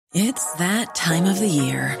It's that time of the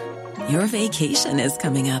year. Your vacation is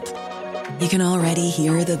coming up. You can already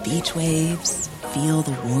hear the beach waves, feel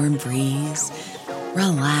the warm breeze,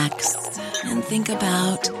 relax, and think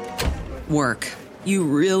about work. You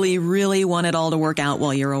really, really want it all to work out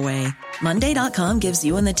while you're away. Monday.com gives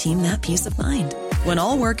you and the team that peace of mind. When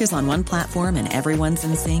all work is on one platform and everyone's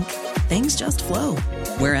in sync, things just flow.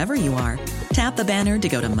 Wherever you are, tap the banner to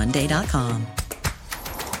go to Monday.com.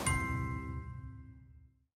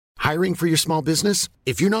 Hiring for your small business?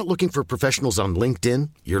 If you're not looking for professionals on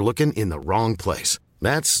LinkedIn, you're looking in the wrong place.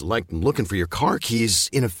 That's like looking for your car keys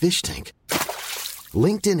in a fish tank.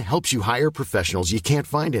 LinkedIn helps you hire professionals you can't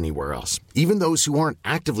find anywhere else, even those who aren't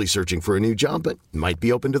actively searching for a new job but might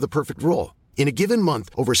be open to the perfect role. In a given month,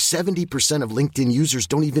 over 70% of LinkedIn users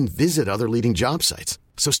don't even visit other leading job sites.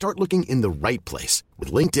 So start looking in the right place.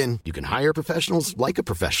 With LinkedIn, you can hire professionals like a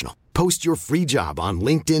professional. Post your free job on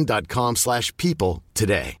linkedin.com/people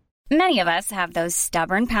today. Many of us have those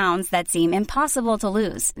stubborn pounds that seem impossible to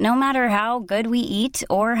lose, no matter how good we eat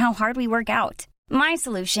or how hard we work out. My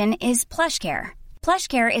solution is PlushCare.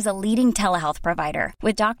 PlushCare is a leading telehealth provider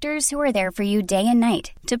with doctors who are there for you day and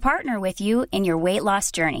night to partner with you in your weight loss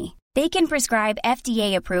journey. They can prescribe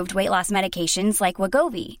FDA-approved weight loss medications like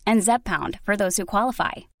Wegovy and Zepbound for those who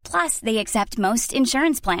qualify. Plus, they accept most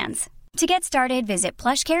insurance plans. To get started, visit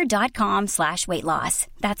plushcare.com/weightloss.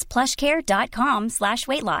 That's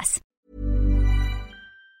plushcare.com/weightloss.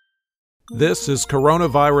 This is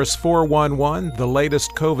Coronavirus 411, the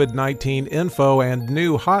latest COVID-19 info and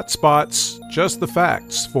new hotspots, just the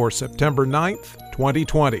facts for September 9th,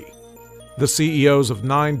 2020. The CEOs of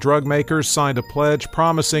 9 drug makers signed a pledge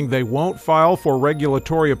promising they won't file for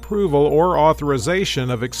regulatory approval or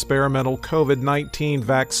authorization of experimental COVID-19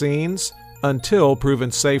 vaccines until proven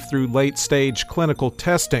safe through late-stage clinical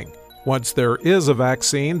testing. Once there is a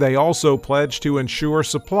vaccine, they also pledge to ensure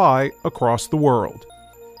supply across the world.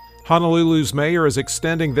 Honolulu's mayor is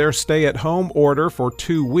extending their stay-at-home order for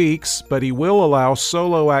 2 weeks, but he will allow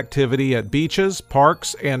solo activity at beaches,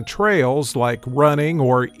 parks, and trails like running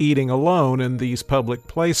or eating alone in these public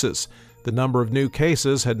places. The number of new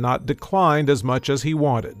cases had not declined as much as he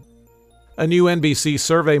wanted. A new NBC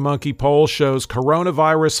SurveyMonkey poll shows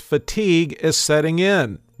coronavirus fatigue is setting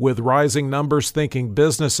in, with rising numbers thinking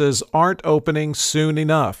businesses aren't opening soon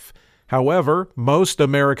enough. However, most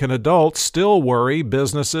American adults still worry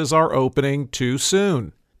businesses are opening too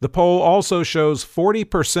soon. The poll also shows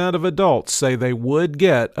 40% of adults say they would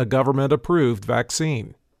get a government-approved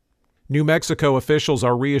vaccine. New Mexico officials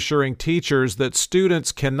are reassuring teachers that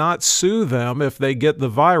students cannot sue them if they get the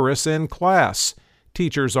virus in class.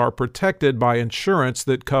 Teachers are protected by insurance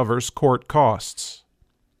that covers court costs.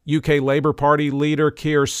 UK Labour Party leader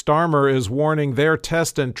Keir Starmer is warning their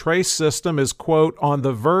test and trace system is, quote, on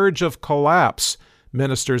the verge of collapse.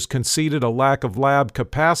 Ministers conceded a lack of lab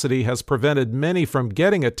capacity has prevented many from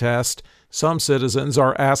getting a test. Some citizens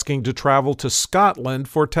are asking to travel to Scotland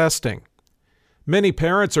for testing. Many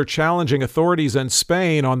parents are challenging authorities in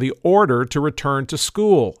Spain on the order to return to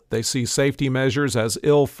school. They see safety measures as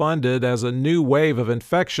ill-funded as a new wave of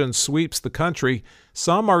infection sweeps the country.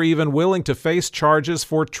 Some are even willing to face charges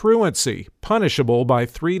for truancy, punishable by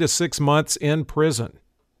 3 to 6 months in prison.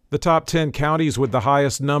 The top 10 counties with the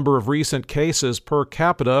highest number of recent cases per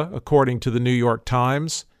capita, according to the New York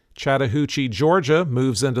Times. Chattahoochee, Georgia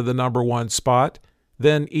moves into the number 1 spot.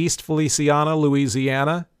 Then East Feliciana,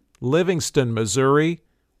 Louisiana. Livingston, Missouri,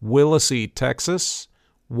 Willacy, Texas,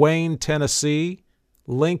 Wayne, Tennessee,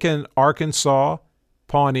 Lincoln, Arkansas,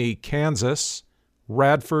 Pawnee, Kansas,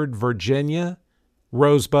 Radford, Virginia,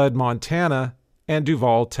 Rosebud, Montana, and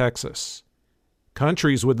Duval, Texas.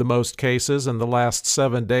 Countries with the most cases in the last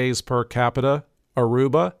 7 days per capita: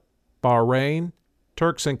 Aruba, Bahrain,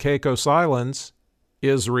 Turks and Caicos Islands,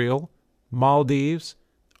 Israel, Maldives,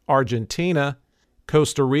 Argentina,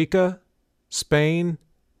 Costa Rica, Spain,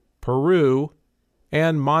 Peru,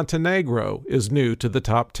 and Montenegro is new to the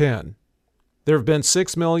top 10. There have been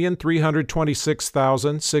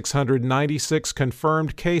 6,326,696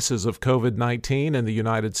 confirmed cases of COVID-19 in the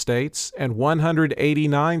United States and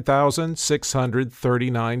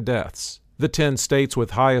 189,639 deaths. The 10 states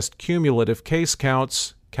with highest cumulative case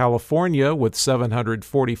counts: California with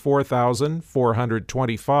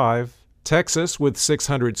 744,425, Texas with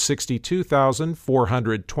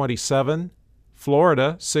 662,427,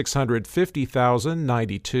 Florida,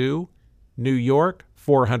 650,092, New York,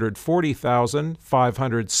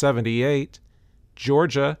 440,578,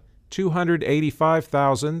 Georgia,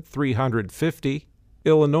 285,350,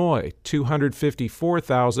 Illinois,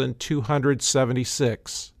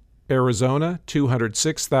 254,276, Arizona,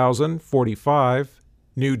 206,045,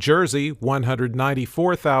 New Jersey,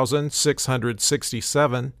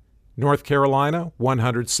 194,667. North Carolina,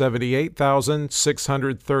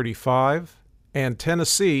 178,635. And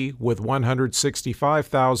Tennessee with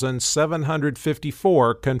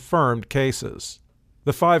 165,754 confirmed cases.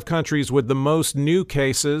 The 5 countries with the most new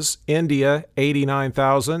cases: India,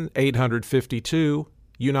 89,852,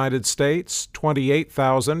 United States,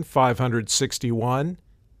 28,561,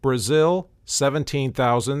 Brazil,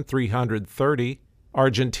 17,330,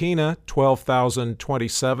 Argentina,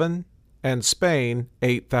 12,027, and Spain,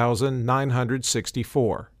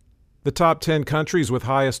 8,964. The top 10 countries with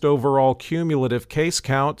highest overall cumulative case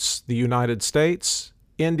counts: the United States,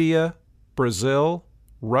 India, Brazil,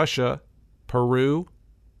 Russia, Peru,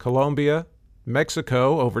 Colombia,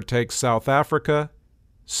 Mexico overtakes South Africa,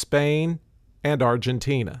 Spain, and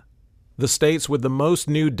Argentina. The states with the most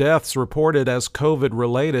new deaths reported as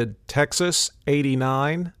COVID-related: Texas,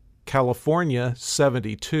 89, California,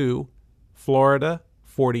 72, Florida,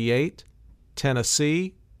 48,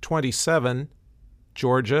 Tennessee, 27,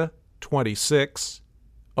 Georgia, 26,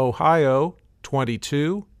 Ohio,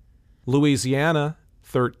 22, Louisiana,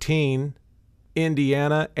 13,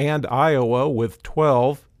 Indiana and Iowa with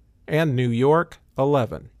 12, and New York,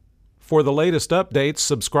 11. For the latest updates,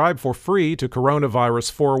 subscribe for free to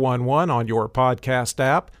Coronavirus 411 on your podcast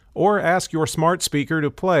app, or ask your smart speaker to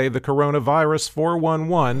play the Coronavirus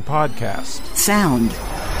 411 podcast. Sound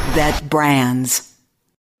that brands.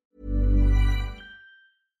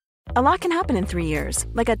 A lot can happen in 3 years,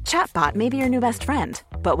 like a chatbot may be your new best friend.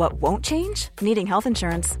 But what won't change? Needing health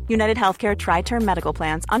insurance. United Healthcare Tri-Term Medical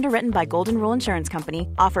Plans, underwritten by Golden Rule Insurance Company,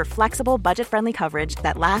 offer flexible, budget-friendly coverage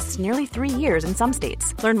that lasts nearly 3 years in some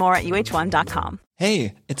states. Learn more at uh1.com.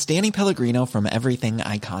 Hey, it's Danny Pellegrino from Everything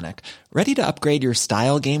Iconic. Ready to upgrade your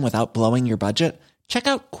style game without blowing your budget? Check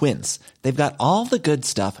out Quince. They've got all the good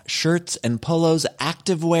stuff: shirts and polos,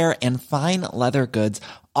 activewear, and fine leather goods,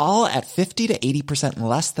 all at 50 to 80%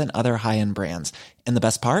 less than other high-end brands. And the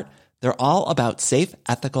best part? They're all about safe,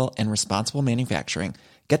 ethical, and responsible manufacturing.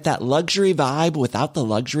 Get that luxury vibe without the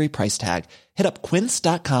luxury price tag. Hit up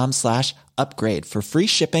quince.com/upgrade for free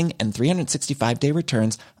shipping and 365-day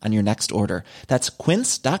returns on your next order. That's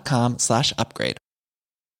quince.com/upgrade.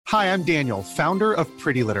 Hi, I'm Daniel, founder of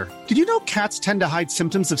Pretty Litter. Did you know cats tend to hide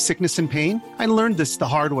symptoms of sickness and pain? I learned this the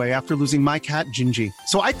hard way after losing my cat, Gingy.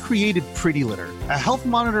 So I created Pretty Litter, a health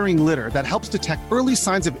monitoring litter that helps detect early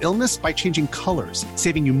signs of illness by changing colors,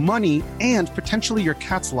 saving you money and potentially your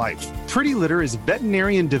cat's life. Pretty Litter is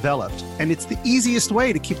veterinarian developed, and it's the easiest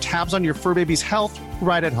way to keep tabs on your fur baby's health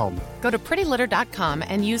right at home. Go to prettylitter.com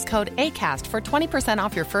and use code ACAST for 20%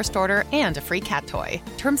 off your first order and a free cat toy.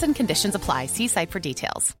 Terms and conditions apply. See site for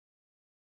details.